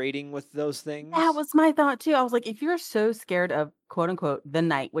decorating with those things. That was my thought too. I was like, if you're so scared of quote unquote the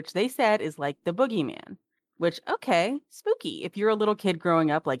night, which they said is like the boogeyman, which okay, spooky. If you're a little kid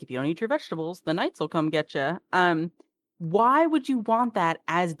growing up, like if you don't eat your vegetables, the knights will come get you. Why would you want that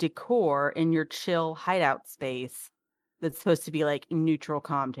as decor in your chill hideout space that's supposed to be like neutral,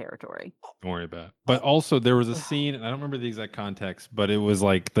 calm territory? Don't worry about it. But also there was a scene, and I don't remember the exact context, but it was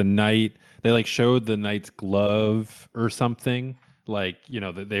like the knight, they like showed the knight's glove or something. Like, you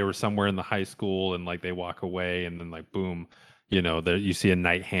know, that they were somewhere in the high school and like they walk away and then like boom, you know, there you see a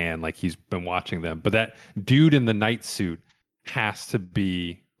knight hand, like he's been watching them. But that dude in the knight suit has to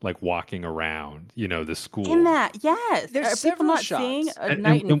be like walking around, you know, the school. In that, yes. There's Are people several not shots. seeing a And-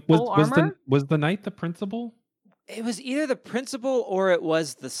 knight and in full armor? was the knight the principal? It was either the principal or it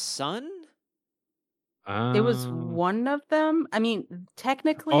was the son. It was Oh. one of them. I mean,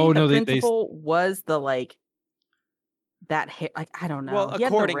 technically, Oh, the no, they principal was the like that hit. Like I don't know. Well, He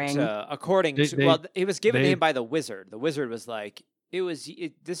had the according ring. to They- well, it was given to they- him by the wizard. The wizard was like,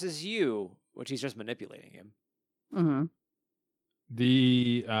 this is you," which he's just manipulating him. Mhm.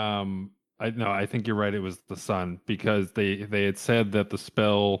 I think you're right. It was the son because they had said that the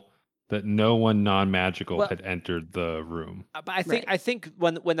spell that no one non-magical Well- had entered the room. But I think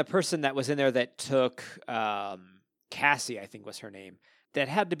when the person that was in there that took Cassie, I think was her name, that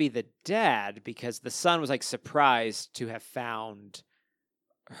had to be the dad because the son was like surprised to have found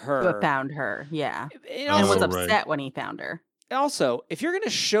her. But found her, yeah, And and also, was right. upset when he found her. also, if you're going to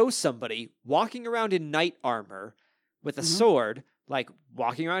show somebody walking around in knight armor with a sword, like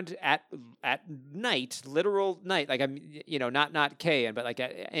walking around at night, literal night. Like I'm, not Kayan, but like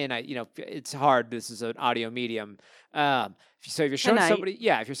it's hard. This is an audio medium. So if you're showing somebody,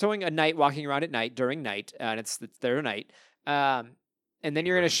 if you're showing a knight walking around at night during night, and it's their night, and then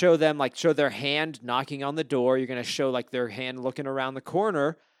you're going to show them, like, show their hand knocking on the door. You're going to show, like, their hand looking around the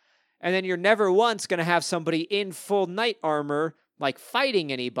corner. And then you're never once going to have somebody in full knight armor, like,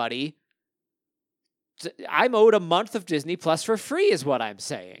 fighting anybody. I'm owed a month of Disney Plus for free is what I'm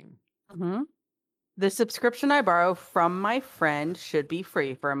saying. Mm-hmm. The subscription I borrow from my friend should be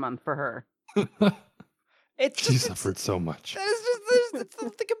free for a month for her. She suffered so much. There's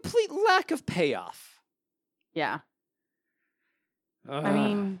the complete lack of payoff. Yeah. I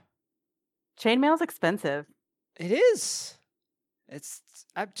mean, chainmail's expensive. It is.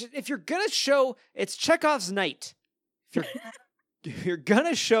 If you're gonna show, it's Chekhov's knight. If you're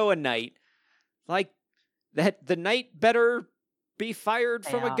gonna show a knight, like that, the knight better be fired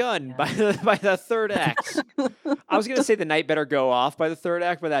from a gun by the third act. I was gonna say the knight better go off by the third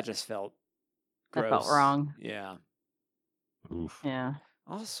act, but that just felt gross. That felt wrong. Yeah. Oof. Yeah.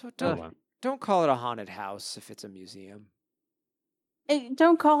 Also, don't call it a haunted house if it's a museum.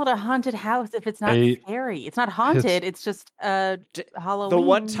 Don't call it a haunted house if it's not scary. It's not haunted. It's just a Halloween. The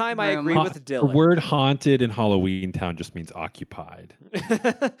one time I agree with Dylan. The word haunted in Halloween Town just means occupied.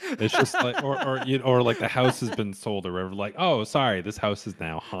 It's just like, or like the house has been sold or whatever. Like, oh, sorry, this house is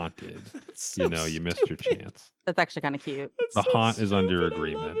now haunted. So you missed your chance. That's actually kind of cute. The haunt is under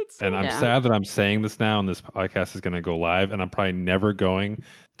agreement. And I'm sad that I'm saying this now, and this podcast is going to go live, and I'm probably never going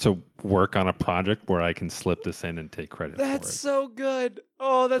to work on a project where I can slip this in and take credit for it. That's so good.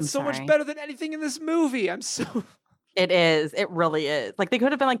 Oh, that's so much better than anything in this movie. It is. It really is. Like, they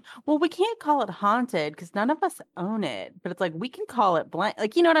could have been like, well, we can't call it haunted because none of us own it. But it's like, we can call it blank.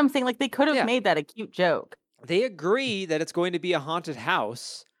 Like, you know what I'm saying? Like, they could have made that a cute joke. They agree that it's going to be a haunted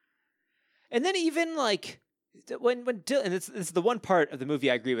house. And then even like when Dylan, and this is the one part of the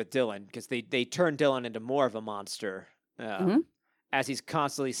movie I agree with Dylan, because they turn Dylan into more of a monster. As he's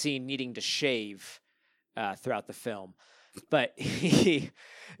constantly seen needing to shave throughout the film. But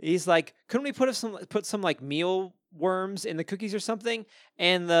he's like, couldn't we put some like meal worms in the cookies or something?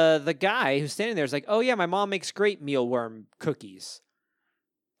 And the guy who's standing there is like, oh yeah, my mom makes great mealworm cookies.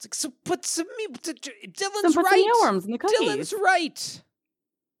 It's like, so put some Dylan's put right. Some mealworms in the cookies. Dylan's right.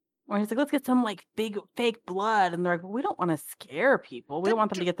 Or he's like, let's get some like big fake blood. And they're like, well, we don't want to scare people. We don't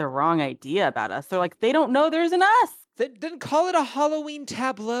want them to get the wrong idea about us. They're like, they don't know there's an us. Then call it a Halloween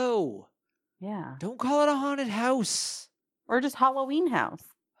tableau. Yeah. Don't call it a haunted house. Or just Halloween house.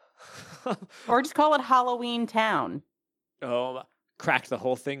 Or just call it Halloween Town. Oh, crack the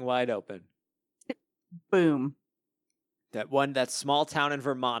whole thing wide open. Boom. That small town in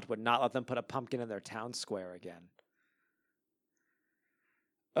Vermont would not let them put a pumpkin in their town square again.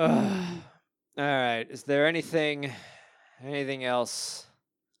 All right. Is there anything else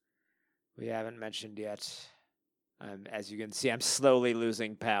we haven't mentioned yet? As you can see, I'm slowly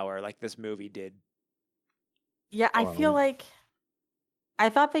losing power, like this movie did. Yeah, I feel like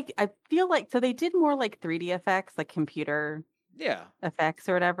so they did more like 3D effects, like computer effects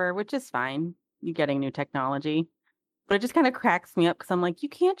or whatever, which is fine. You're getting new technology. But it just kind of cracks me up because I'm like, you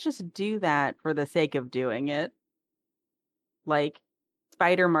can't just do that for the sake of doing it. Like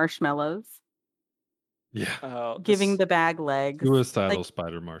spider marshmallows. Yeah. Giving the bag legs. Suicidal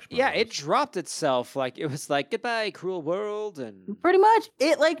spider marshmallows. Yeah, it dropped itself. Like, it was like, goodbye, cruel world. And pretty much.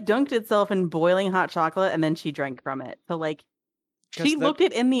 It like dunked itself in boiling hot chocolate and then she drank from it. So like, she looked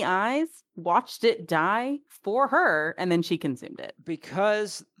it in the eyes, watched it die for her, and then she consumed it.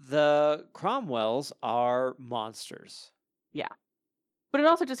 Because the Cromwells are monsters. Yeah. But it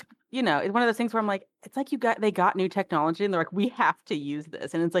also just, it's one of those things where I'm like, it's like they got new technology and they're like, we have to use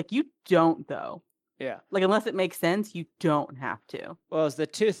this. And it's like, you don't though. Yeah. Like, unless it makes sense, you don't have to. Well, it was the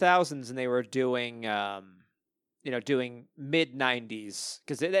 2000s and they were doing, doing mid-90s,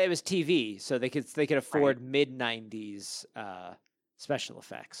 because it was TV, so they could afford mid-90s special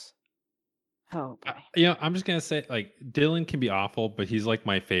effects. Oh, boy. I'm just going to say, like, Dylan can be awful, but he's, like,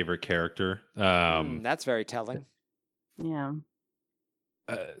 my favorite character. That's very telling. Yeah.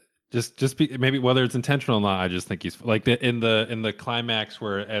 Maybe whether it's intentional or not, I just think he's like in the climax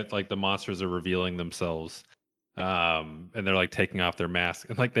where like the monsters are revealing themselves, and they're like taking off their mask,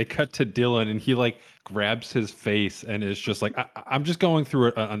 and like they cut to Dylan, and he like grabs his face, and is just like, I'm just going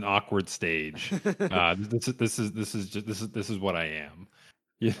through an awkward stage. This is what I am.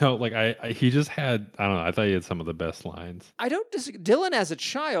 He just had, I don't know, I thought he had some of the best lines. I don't disagree. Dylan as a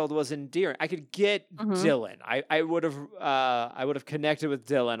child was endearing. I could get Dylan. I would have connected with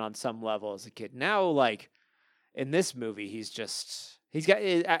Dylan on some level as a kid. Now, like, In this movie, he's got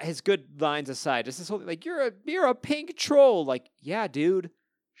his good lines aside. Just this whole like you're a pink troll. Like, yeah, dude,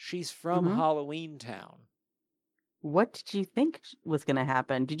 she's from Halloween Town. What did you think was going to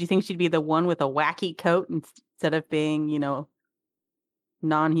happen? Did you think she'd be the one with a wacky coat instead of being,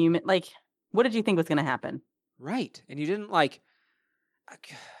 non-human? Like, what did you think was going to happen? Right. And you didn't like,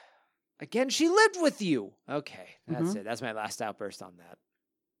 again, she lived with you. Okay. That's it. That's my last outburst on that.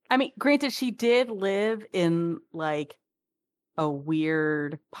 I mean, granted, she did live in like a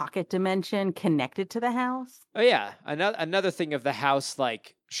weird pocket dimension connected to the house. Oh yeah. Another thing of the house,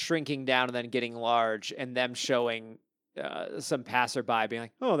 like shrinking down and then getting large and them showing some passerby being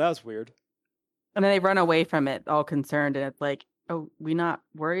like, oh, that was weird. And then they run away from it all concerned. And it's like, oh, we not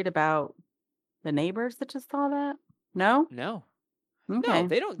worried about the neighbors that just saw that? No? No. Okay. No,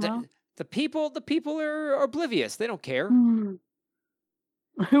 they don't. Well. The people are oblivious. They don't care.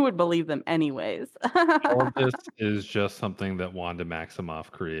 Who would believe them anyways? All of this is just something that Wanda Maximoff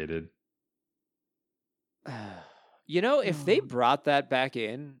created. If they brought that back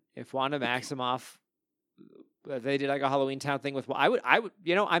in, if Wanda Maximoff, they did like a Halloween Town thing with, I would,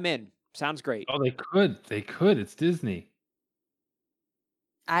 I'm in. Sounds great. Oh, they could. It's Disney.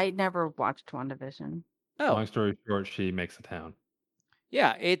 I never watched WandaVision. Oh. Long story short, she makes a town.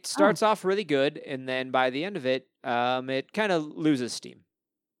 Yeah, it starts off really good, and then by the end of it, it kind of loses steam.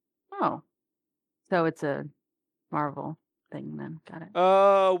 Oh. So it's a Marvel thing then. Got it.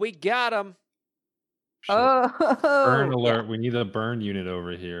 Oh, we got him. Oh. Burn alert. We need a burn unit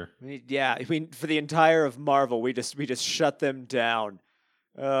over here. For the entire of Marvel, we just shut them down.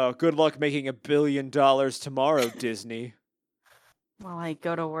 Oh, good luck making $1 billion tomorrow, Disney. While I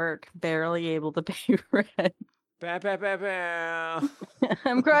go to work, barely able to pay rent.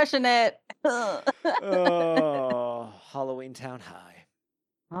 I'm crushing it. Oh, Halloween Town High.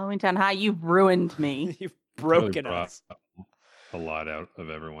 Halloween Town High, you've ruined me. You've broken Really us. a lot out of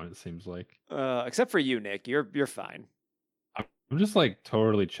everyone, it seems like. Except for you, Nick. You're fine. I'm just like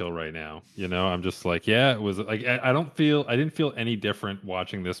totally chill right now. I'm just like, yeah, it was like I didn't feel any different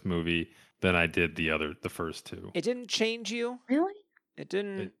watching this movie than I did the first two. It didn't change you? Really? It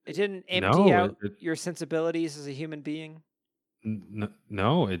didn't empty out your sensibilities as a human being?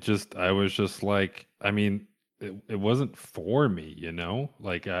 No, I was just like, I mean, it wasn't for me,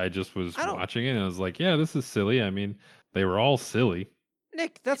 Like I just was watching it and I was like, yeah, this is silly. I mean, they were all silly.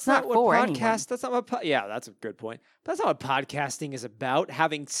 Nick, that's not what podcast. That's not what. Yeah, that's a good point. But that's not what podcasting is about.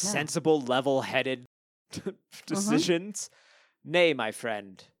 Having sensible, level-headed decisions. Nay, my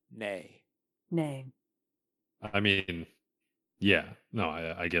friend. Nay. I mean, yeah. No,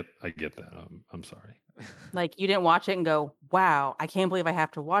 I get that. I'm sorry. Like you didn't watch it and go, "Wow, I can't believe I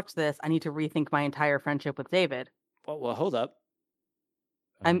have to watch this. I need to rethink my entire friendship with David." Well, hold up.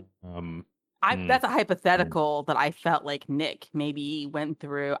 That's a hypothetical that I felt like Nick maybe went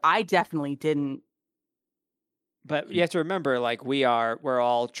through. I definitely didn't. But you have to remember, like we're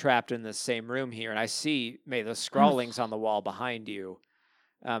all trapped in the same room here, and I see the scrawlings on the wall behind you.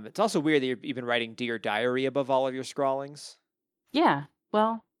 It's also weird that you've been writing Dear Diary above all of your scrawlings. Yeah,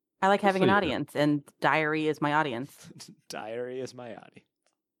 well, I like having an audience, and Diary is my audience. Diary is my audience.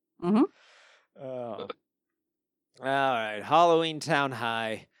 Mm-hmm. Oh. All right, Halloween Town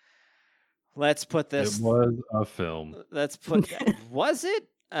High. Let's put this. It was a film. Was it?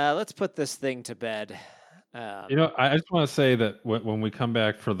 Let's put this thing to bed. I just want to say that when we come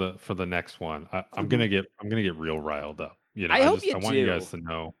back for the next one, I'm gonna get real riled up. I hope you do. I want you guys to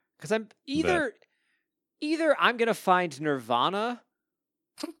know because I'm either I'm gonna find Nirvana,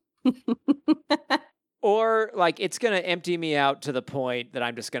 or like it's gonna empty me out to the point that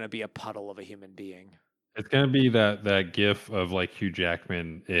I'm just gonna be a puddle of a human being. It's gonna be that gif of like Hugh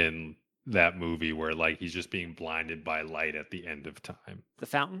Jackman in that movie where like he's just being blinded by light at the end of time. The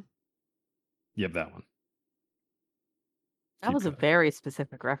Fountain? Yep, that one. That was a very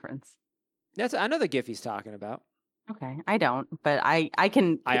specific reference. I know the gif he's talking about. Okay, I don't, but I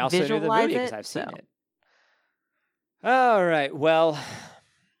can I also visualize know the movie because I've seen it. All right, well,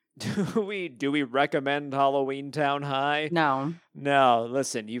 do we recommend Halloween Town High? No. No,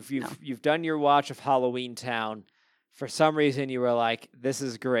 listen, you've done your watch of Halloween Town. For some reason, you were like, "This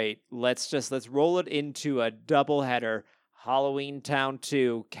is great. Let's roll it into a doubleheader, Halloween Town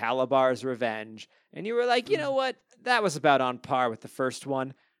 2, Calabar's Revenge." And you were like, "You know what? That was about on par with the first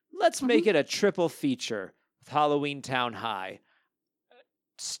one. Let's make it a triple feature with Halloween Town High."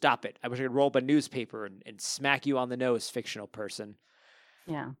 Stop it! I wish I could roll up a newspaper and smack you on the nose, fictional person.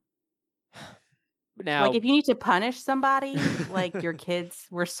 Yeah. Now, Like if you need to punish somebody, like your kids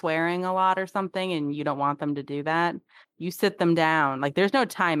were swearing a lot or something and you don't want them to do that, you sit them down. Like there's no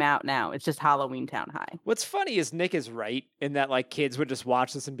timeout now. It's just Halloween Town High. what's funny is Nick is right in that like kids would just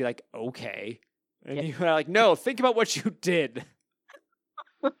watch this and be like, okay. And Yeah. you are like, no, think about what you did.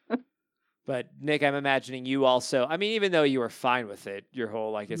 But Nick, I'm imagining you also, I mean, even though you were fine with it, your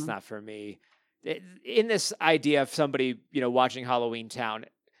whole like, it's Mhm. not for me. In this idea of somebody, watching Halloween Town,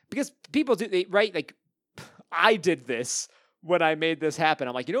 because people do, right? Like, I did this when I made this happen.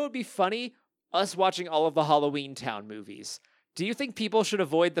 I'm like, what would be funny? Us watching all of the Halloween Town movies. Do you think people should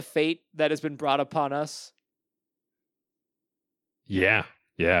avoid the fate that has been brought upon us? Yeah.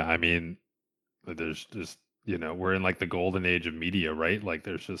 Yeah. I mean, there's just, we're in like the golden age of media, right? Like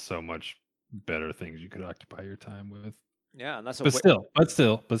there's just so much better things you could occupy your time with. Yeah, unless But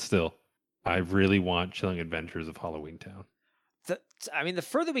still, I really want Chilling Adventures of Halloween Town. the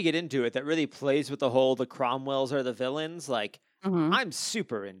further we get into it, that really plays with the whole the Cromwells are the villains. Like, Mhm. I'm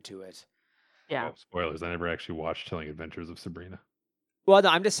super into it. Yeah. Oh, spoilers. I never actually watched Chilling Adventures of Sabrina. Well, no,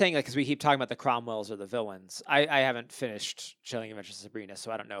 I'm just saying, like, because we keep talking about the Cromwells or the villains. I haven't finished Chilling Adventures of Sabrina,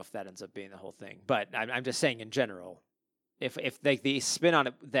 so I don't know if that ends up being the whole thing. But I'm just saying in general, if like the spin on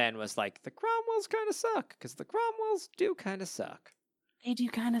it then was like the Cromwells kind of suck, because the Cromwells do kind of suck. They do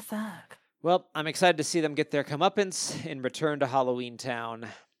kind of suck. Well, I'm excited to see them get their comeuppance in Return to Halloween Town.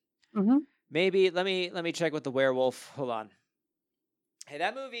 Mm-hmm. Maybe let me check with the werewolf. Hold on. Hey,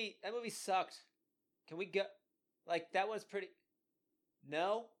 that movie sucked. Can we go? Like, that was pretty.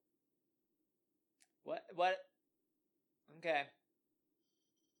 No. What? Okay.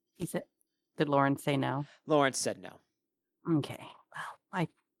 He said, did Lauren say no? Lawrence said no. Okay. Well, I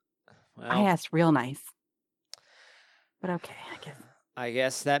Well, asked real nice. But okay, I guess. I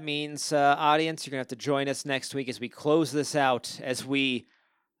guess that means, audience, you're going to have to join us next week as we close this out, as we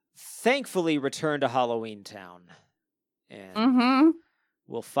thankfully return to Halloween Town. And Mm-hmm.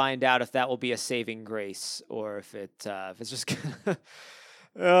 we'll find out if that will be a saving grace, or if it's just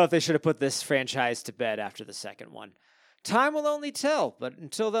if they should have put this franchise to bed after the second one. Time will only tell, but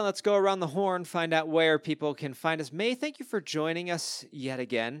until then, let's go around the horn, find out where people can find us. May, thank you for joining us yet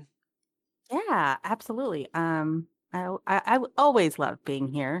again. Yeah, absolutely. I always love being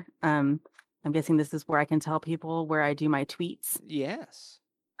here. I'm guessing this is where I can tell people where I do my tweets. Yes.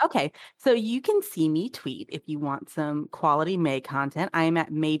 Okay, so you can see me tweet if you want some quality May content. I am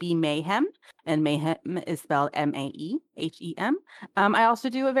at Maybe Mayhem, and Mayhem is spelled Maehem. I also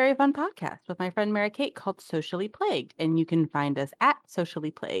do a very fun podcast with my friend Mary Kate called Socially Plagued, and you can find us at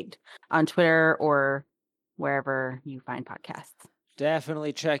Socially Plagued on Twitter or wherever you find podcasts.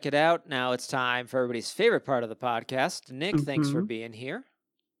 Definitely check it out. Now it's time for everybody's favorite part of the podcast. Nick, thanks for Mhm. being here.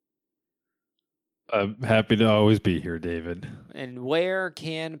 I'm happy to always be here, David. And where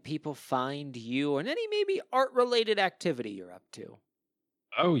can people find you and any maybe art-related activity you're up to?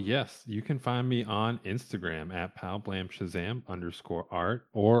 Oh, yes. You can find me on Instagram at palblamshazam_art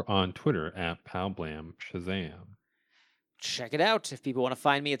or on Twitter at palblamshazam. Check it out. If people want to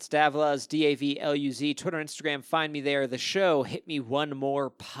find me, it's Davluz, DAVLUZ, Twitter, Instagram. Find me there. The show, Hit Me One More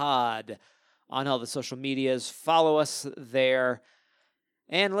Pod, on all the social medias. Follow us there.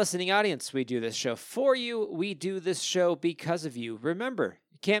 And listening audience, we do this show for you. We do this show because of you. Remember,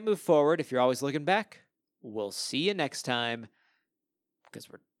 you can't move forward if you're always looking back. We'll see you next time, because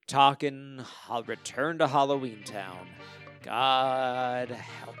we're talking Return to Halloween Town. God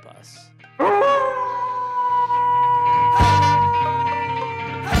help us.